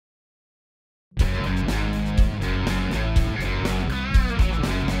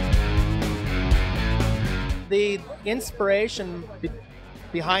the inspiration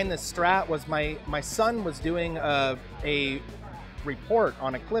behind this Strat was my son was doing a report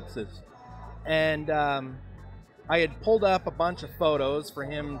on eclipses, and I had pulled up a bunch of photos for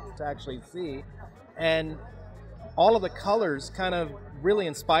him to actually see, and all of the colors kind of really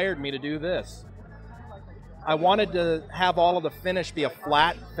inspired me to do this. I wanted to have all of the finish be a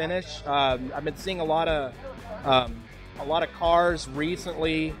flat finish. I've been seeing a lot of cars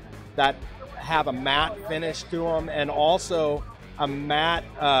recently that have a matte finish to them, and also a matte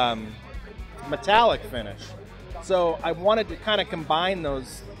metallic finish. So I wanted to kind of combine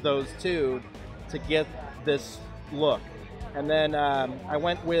those two to get this look. And then I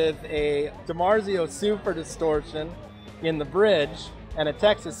went with a DiMarzio Super Distortion in the bridge and a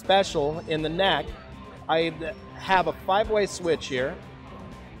Texas Special in the neck. I have a 5-way switch here,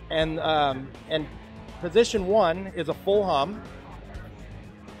 and position 1 is a full hum.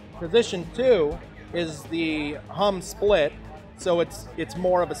 Position 2 is the hum split, so it's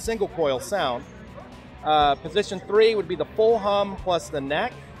more of a single coil sound. Position 3 would be the full hum plus the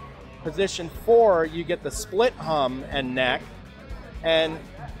neck. Position 4, you get the split hum and neck, and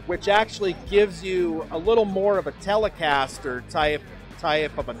which actually gives you a little more of a Telecaster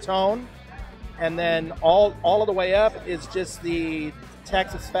type of a tone. And then all of the way up is just the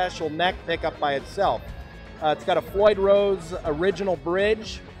Texas Special neck pickup by itself. It's got a Floyd Rose original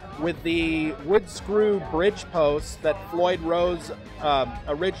bridge with the wood screw bridge posts that Floyd Rose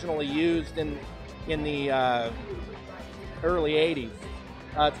originally used in the early 80s.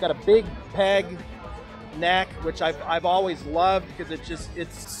 It's got a big peg neck, which I've always loved because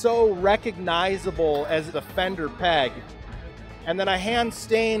it's so recognizable as the Fender peg. And then I hand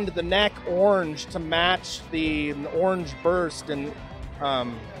stained the neck orange to match the orange burst in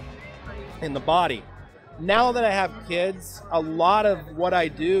the body. Now that I have kids, a lot of what I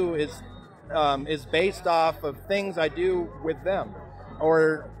do is based off of things I do with them,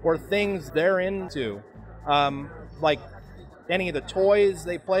 or things they're into, like any of the toys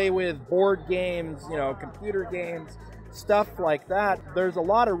they play with, board games, computer games, stuff like that. There's a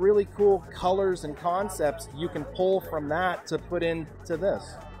lot of really cool colors and concepts you can pull from that to put into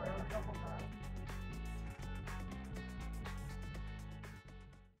this.